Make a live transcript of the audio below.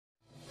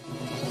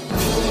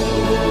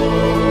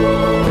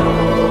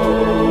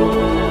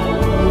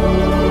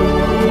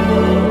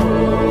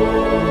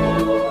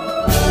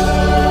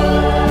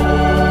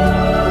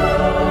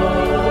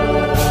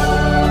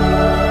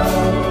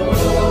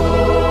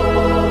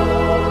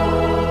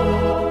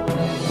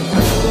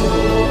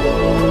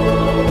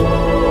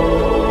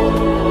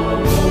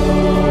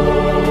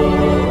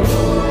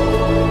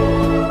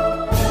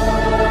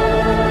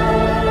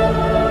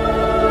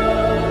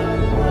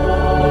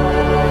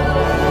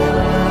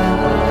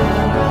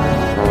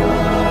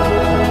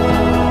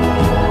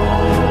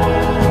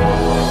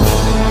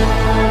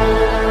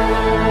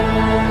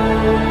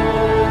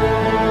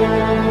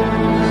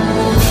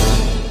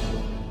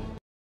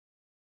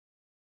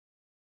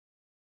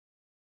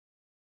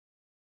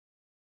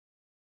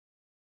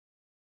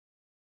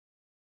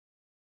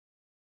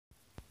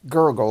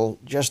Gurgle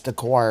just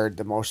acquired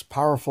the most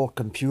powerful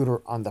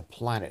computer on the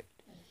planet.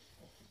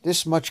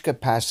 This much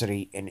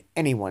capacity in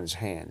anyone's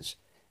hands,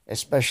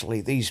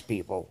 especially these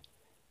people,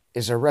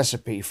 is a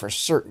recipe for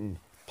certain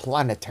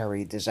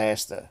planetary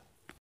disaster.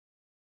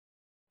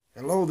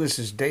 Hello, this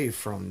is Dave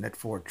from Net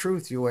for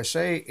Truth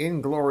USA,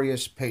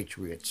 Inglorious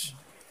Patriots.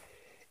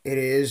 It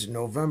is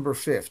November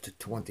 5th,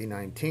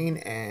 2019,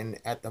 and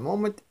at the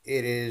moment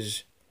it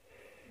is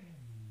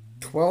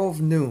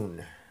 12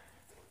 noon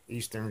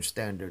Eastern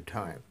Standard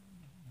Time.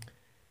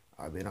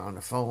 I've been on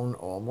the phone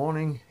all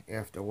morning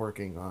after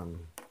working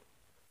on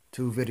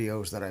 2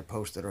 videos that I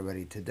posted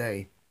already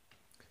today,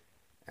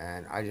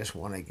 and I just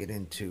want to get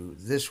into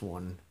this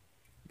one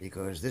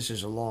because this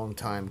is a long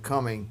time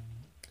coming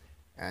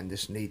and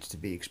this needs to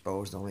be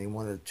exposed. Only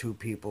one of the 2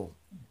 people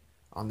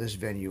on this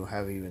venue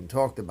have even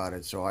talked about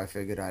it, so I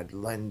figured I'd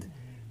lend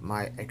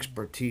my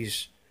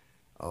expertise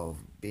of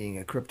being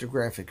a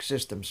cryptographic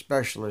system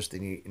specialist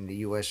in the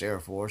U.S. Air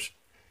Force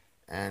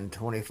and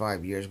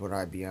 25 years with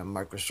IBM,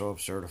 Microsoft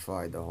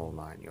certified, the whole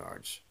 9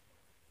 yards.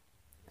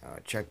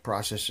 Check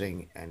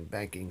processing and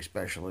banking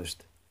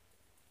specialist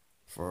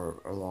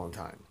for a long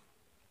time.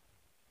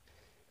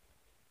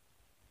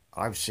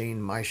 I've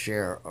seen my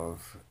share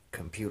of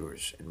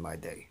computers in my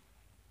day,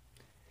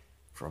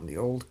 from the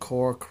old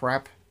core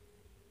crap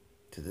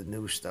to the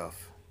new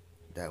stuff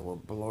that will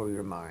blow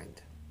your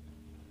mind.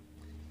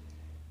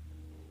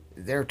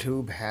 Their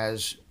tube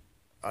has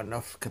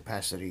enough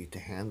capacity to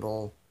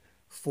handle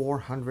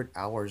 400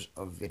 hours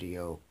of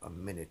video a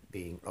minute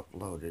being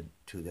uploaded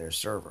to their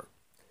server.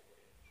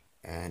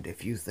 And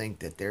if you think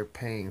that they're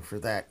paying for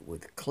that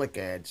with click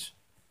ads,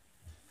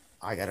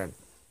 I got a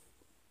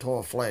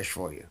tall flash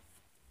for you.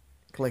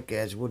 Click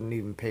ads wouldn't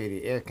even pay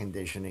the air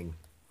conditioning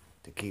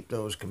to keep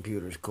those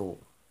computers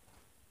cool.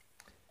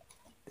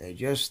 They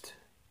just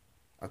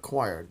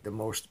acquired the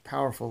most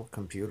powerful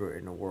computer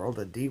in the world,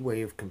 a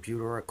D-Wave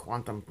computer, a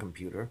quantum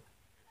computer,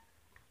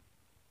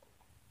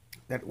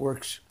 that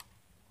works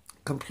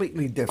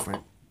completely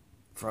different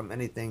from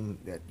anything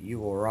that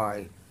you or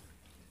I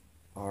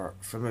are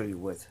familiar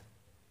with.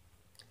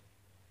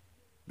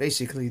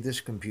 Basically, this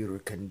computer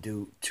can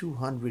do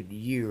 200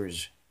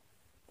 years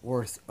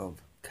worth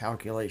of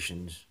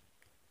calculations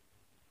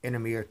in a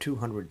mere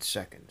 200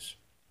 seconds.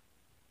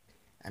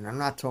 And I'm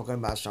not talking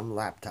about some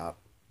laptop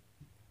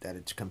that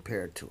it's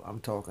compared to.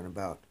 I'm talking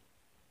about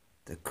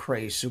the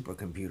Cray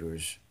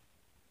supercomputers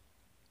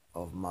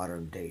of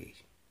modern day.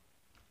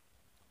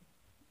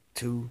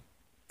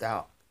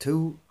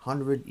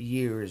 200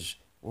 years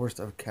worth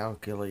of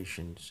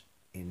calculations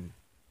in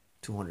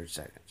 200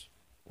 seconds.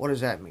 What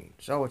does that mean?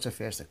 So it's a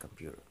faster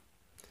computer.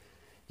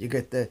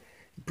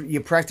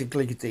 You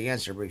practically get the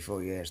answer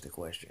before you ask the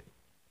question.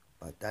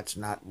 But that's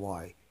not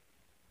why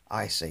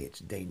I say it's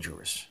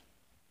dangerous.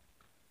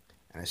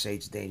 And I say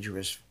it's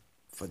dangerous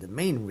for the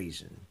main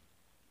reason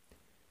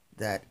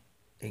that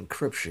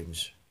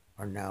encryptions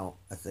are now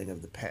a thing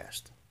of the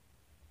past.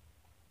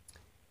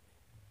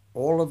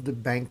 All of the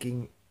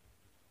banking,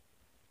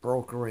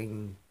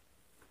 brokering,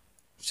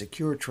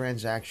 secure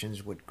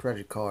transactions with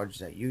credit cards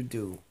that you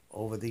do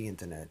over the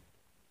internet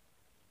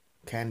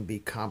can be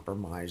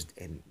compromised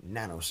in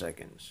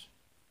nanoseconds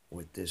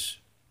with this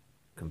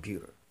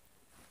computer.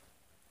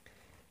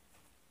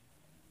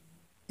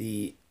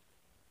 The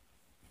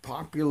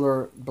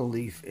popular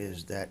belief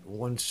is that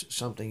once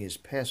something is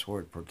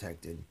password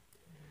protected,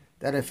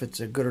 that if it's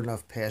a good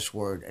enough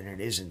password and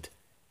it isn't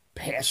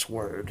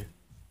password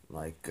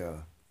like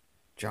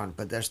John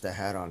Podesta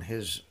had on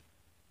his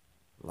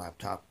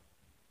laptop,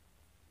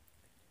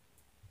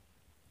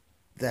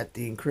 that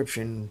the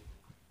encryption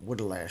would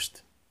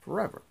last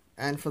forever.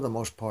 And for the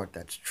most part,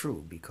 that's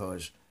true,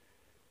 because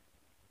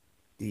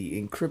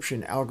the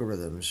encryption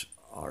algorithms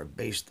are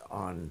based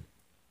on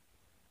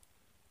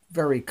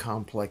very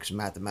complex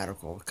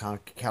mathematical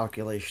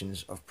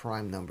calculations of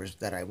prime numbers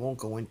that I won't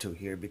go into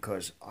here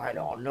because I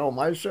don't know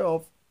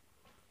myself.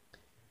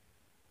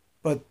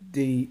 But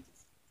the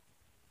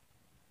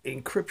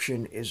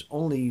encryption is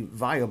only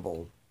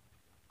viable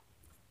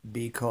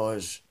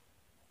because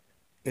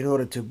in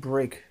order to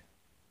break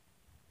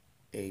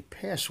a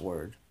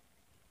password,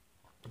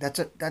 that's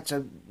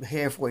a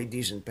halfway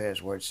decent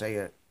password, say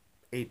a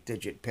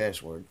 8-digit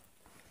password,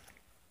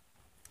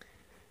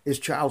 is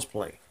child's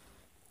play,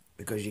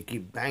 because you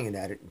keep banging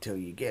at it until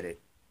you get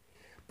it.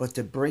 But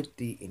to break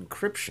the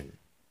encryption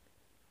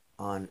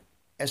on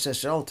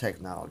SSL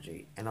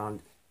technology and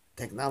on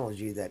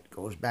technology that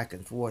goes back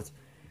and forth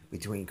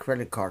between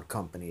credit card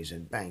companies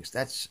and banks,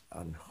 that's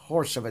a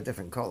horse of a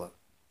different color.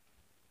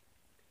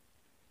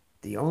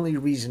 The only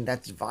reason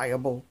that's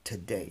viable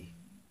today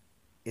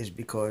is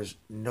because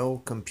no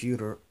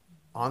computer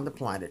on the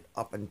planet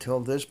up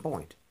until this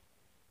point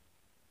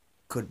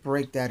could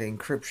break that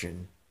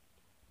encryption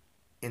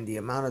in the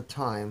amount of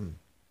time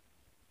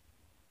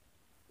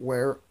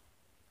where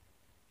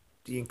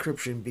the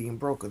encryption being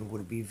broken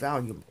would be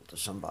valuable to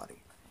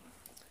somebody.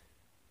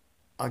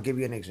 I'll give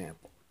you an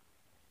example.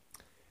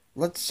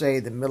 Let's say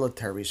the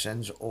military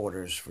sends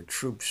orders for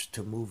troops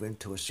to move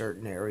into a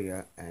certain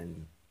area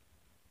and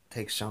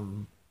take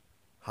some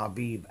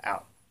Habib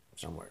out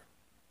somewhere.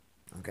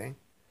 Okay?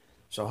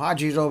 So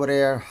Haji's over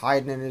there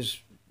hiding in his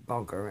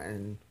bunker,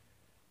 and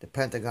the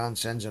Pentagon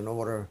sends an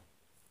order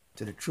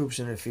to the troops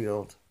in the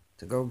field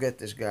to go get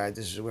this guy.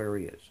 This is where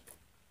he is.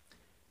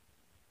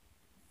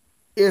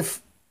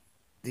 If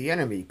the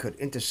enemy could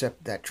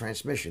intercept that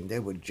transmission, they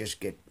would just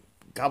get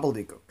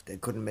gobbledygook. They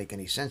couldn't make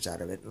any sense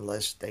out of it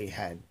unless they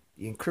had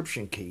the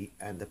encryption key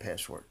and the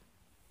password.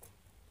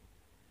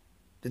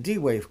 The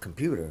D-Wave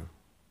computer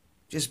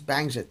just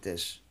bangs at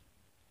this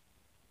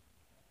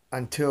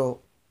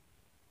until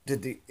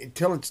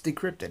it's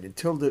decrypted,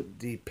 until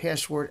the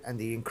password and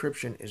the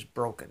encryption is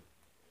broken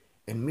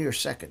in mere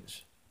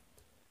seconds.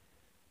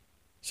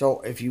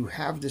 So if you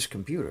have this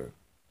computer,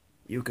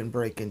 you can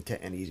break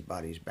into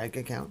anybody's bank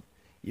account,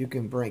 you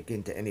can break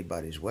into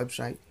anybody's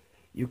website,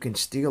 you can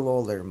steal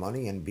all their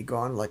money and be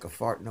gone like a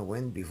fart in the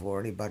wind before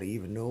anybody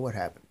even knew what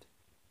happened.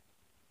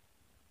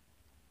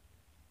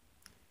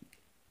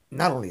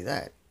 Not only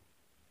that,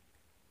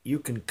 you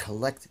can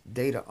collect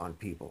data on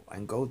people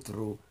and go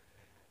through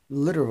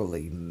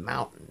literally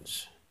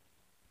mountains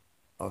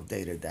of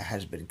data that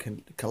has been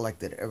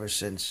collected ever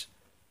since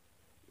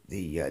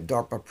the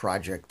DARPA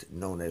project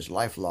known as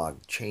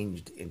LifeLog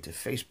changed into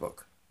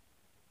Facebook.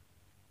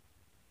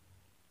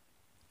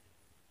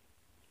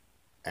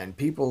 And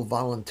people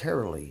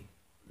voluntarily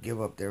give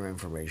up their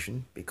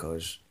information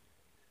because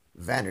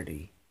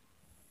vanity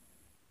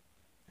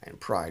and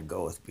pride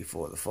goeth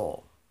before the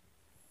fall.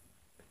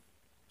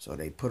 So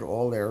they put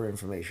all their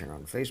information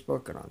on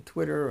Facebook and on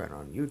Twitter and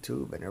on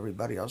YouTube and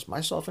everybody else,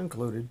 myself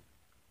included.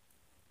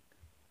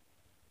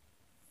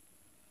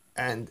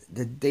 And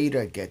the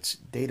data gets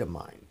data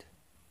mined.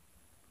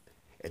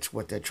 It's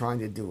what they're trying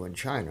to do in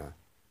China.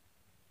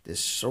 This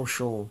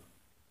social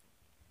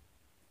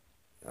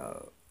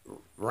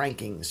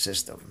ranking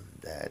system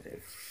that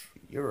if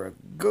you're a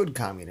good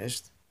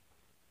communist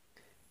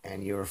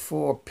and you're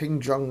for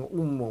Ping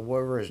Jong-un or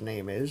whatever his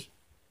name is,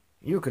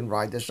 you can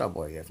ride the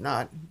subway. If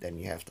not, then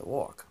you have to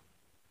walk.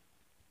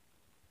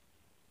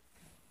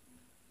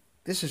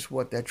 This is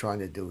what they're trying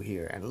to do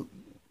here. And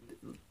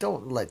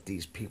don't let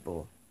these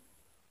people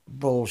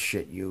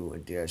bullshit you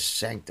and their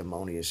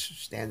sanctimonious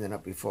standing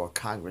up before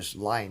Congress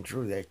lying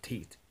through their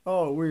teeth.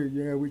 Oh,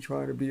 we're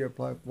trying to be a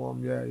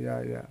platform.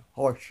 Yeah.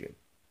 Horseshit.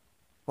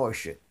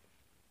 Horseshit.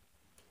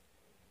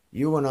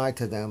 You and I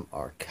to them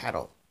are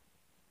cattle.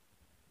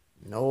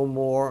 No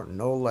more,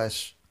 no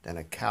less than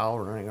a cow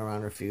running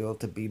around a field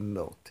to be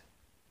milked.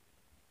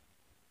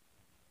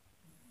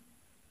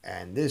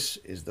 And this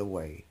is the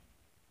way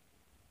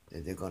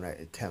that they're going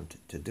to attempt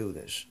to do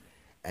this.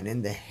 And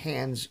in the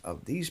hands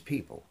of these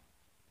people,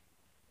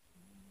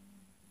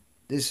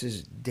 this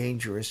is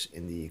dangerous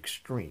in the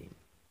extreme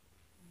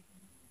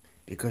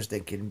because they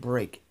can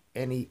break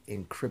any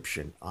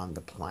encryption on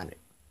the planet.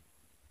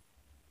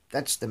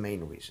 That's the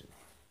main reason.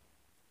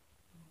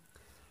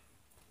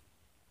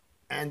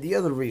 And the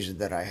other reason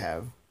that I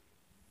have,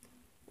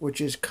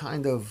 which is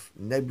kind of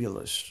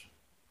nebulous,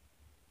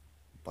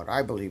 but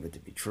I believe it to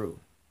be true.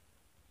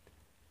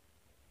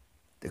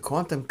 The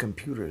quantum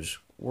computers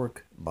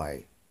work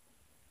by,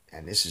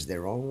 and this is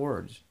their own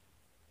words,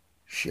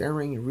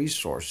 sharing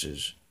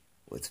resources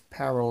with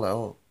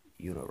parallel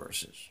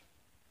universes.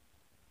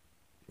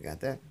 You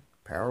got that?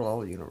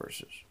 Parallel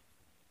universes.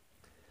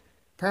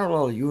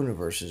 Parallel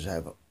universes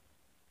have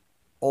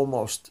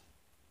almost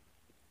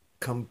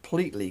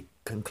completely,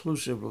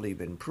 conclusively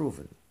been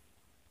proven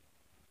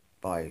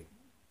by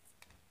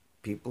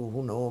people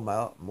who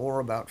know more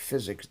about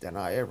physics than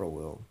I ever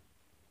will,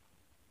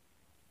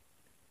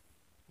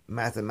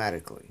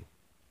 mathematically.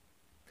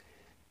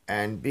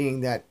 And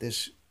being that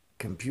this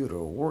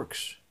computer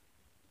works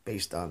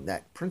based on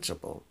that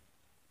principle,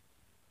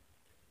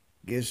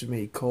 gives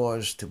me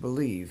cause to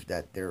believe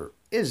that there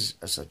is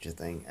such a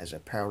thing as a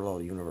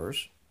parallel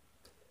universe,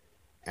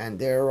 and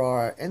there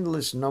are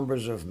endless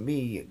numbers of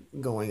me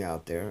going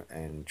out there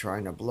and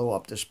trying to blow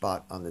up the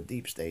spot on the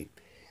deep state.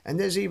 And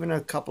there's even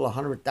a couple of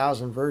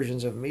 100,000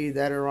 versions of me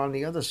that are on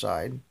the other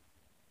side,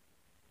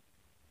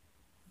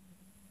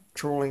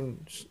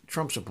 trolling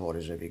Trump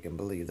supporters, if you can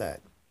believe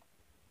that.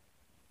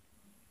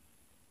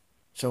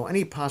 So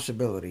any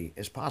possibility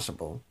is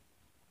possible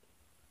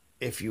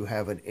if you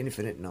have an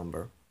infinite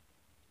number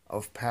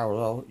of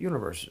parallel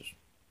universes.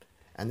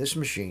 And this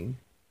machine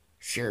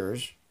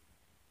shares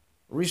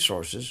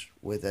resources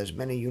with as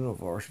many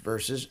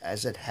universes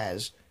as it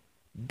has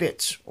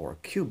bits, or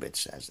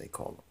qubits as they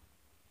call them.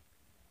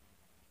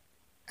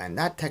 And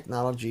that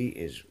technology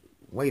is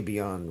way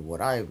beyond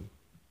what I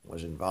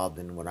was involved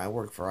in when I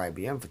worked for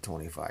IBM for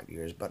 25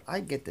 years, but I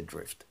get the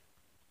drift.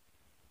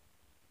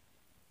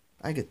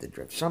 I get the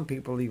drift. Some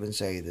people even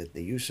say that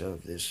the use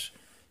of this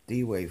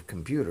D-Wave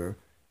computer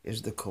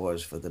is the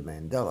cause for the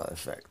Mandela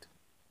effect.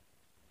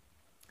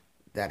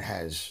 That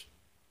has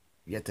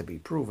yet to be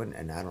proven,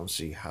 and I don't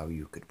see how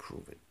you could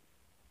prove it.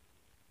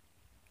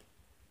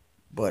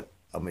 But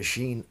a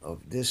machine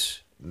of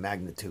this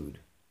magnitude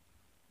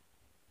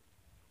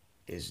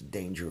is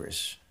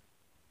dangerous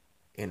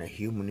in a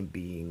human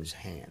being's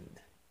hand.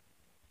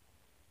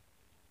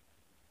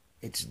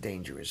 it's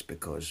dangerous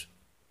because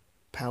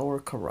power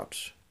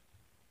corrupts,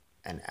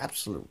 and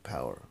absolute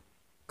power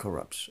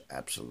corrupts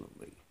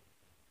absolutely.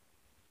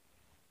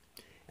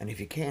 And if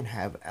you can't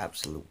have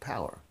absolute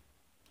power,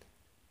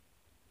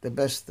 the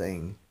best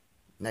thing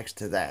next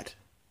to that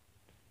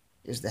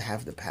is to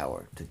have the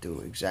power to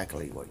do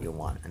exactly what you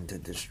want and to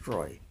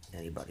destroy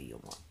anybody you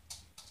want.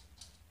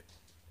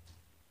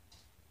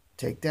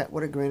 Take that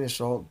with a grain of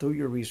salt, do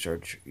your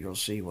research, you'll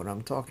see what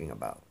I'm talking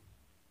about.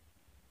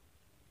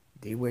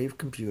 D-Wave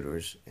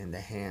computers in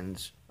the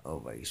hands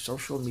of a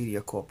social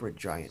media corporate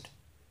giant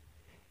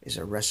is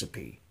a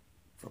recipe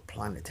for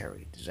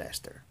planetary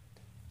disaster.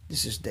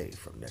 This is Dave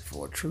from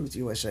Net4 Truth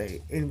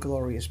USA,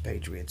 Inglorious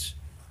Patriots.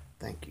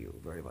 Thank you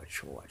very much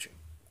for watching.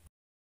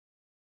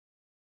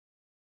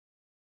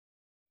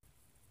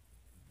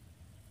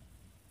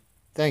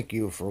 Thank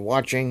you for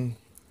watching.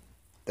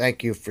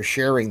 Thank you for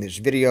sharing this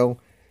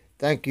video.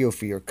 Thank you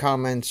for your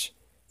comments.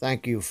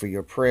 Thank you for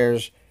your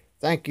prayers.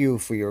 Thank you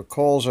for your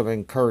calls of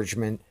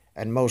encouragement.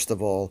 And most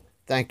of all,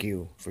 thank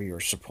you for your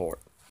support.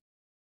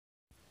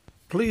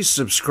 Please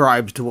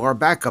subscribe to our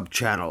backup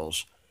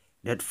channels.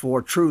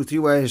 Net4 Truth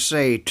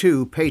USA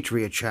 2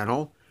 Patriot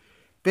channel,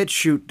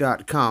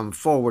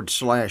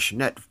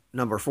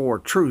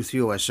 BitChute.com/net4 Truth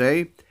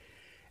USA,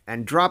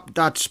 and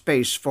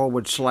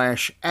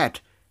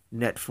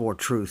drop.space/@Net4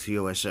 Truth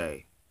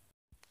USA.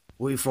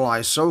 We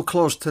fly so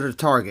close to the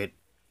target,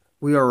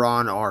 we are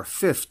on our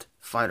 5th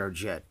fighter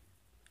jet.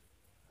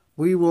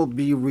 We will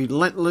be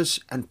relentless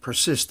and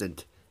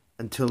persistent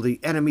until the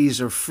enemies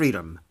of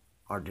freedom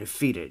are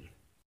defeated.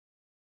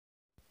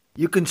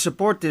 You can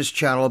support this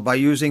channel by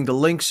using the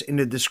links in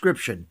the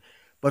description,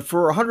 but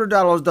for a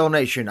 $100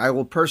 donation, I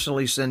will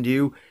personally send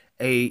you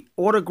a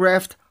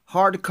autographed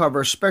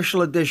hardcover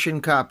special edition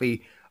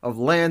copy of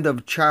Land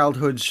of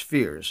Childhood's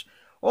Fears.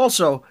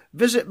 Also,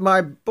 visit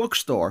my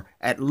bookstore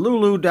at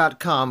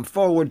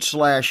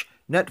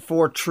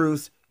lulu.com/Net4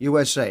 Truth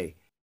USA.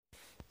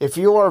 If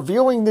you are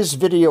viewing this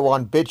video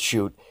on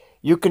BitChute,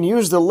 you can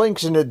use the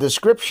links in the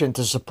description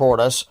to support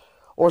us,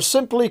 or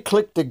simply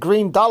click the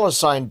green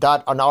 $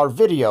 dot on our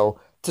video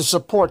to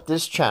support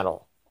this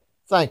channel.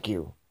 Thank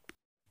you.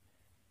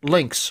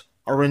 Links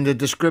are in the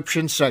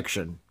description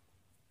section.